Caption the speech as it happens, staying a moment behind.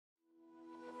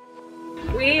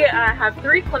We have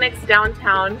 3 clinics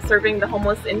downtown serving the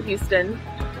homeless in Houston.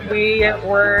 We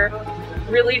were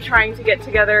really trying to get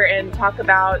together and talk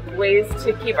about ways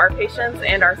to keep our patients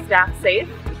and our staff safe.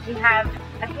 We have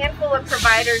a handful of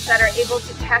providers that are able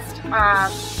to test,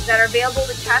 that are available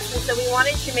to test, and so we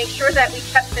wanted to make sure that we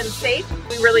kept them safe.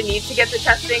 We really need to get the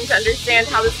testing to understand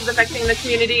how this is affecting the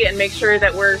community and make sure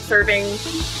that we're serving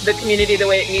the community the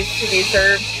way it needs to be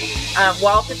served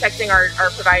while protecting our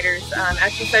providers.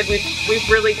 As she said, we've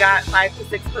really got 5 to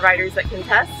 6 providers that can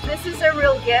test. This is a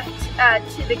real gift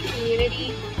to the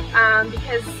community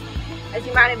because, as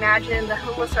you might imagine, the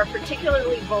homeless are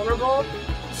particularly vulnerable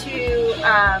to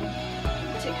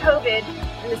COVID,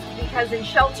 and this is because in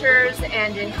shelters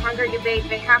and in congregate,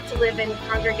 they have to live in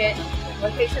congregate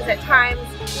locations at times.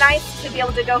 It's nice to be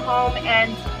able to go home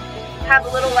and have a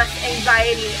little less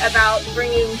anxiety about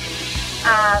bringing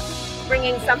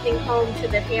something home to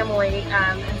the family,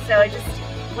 and so I just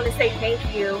want to say thank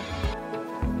you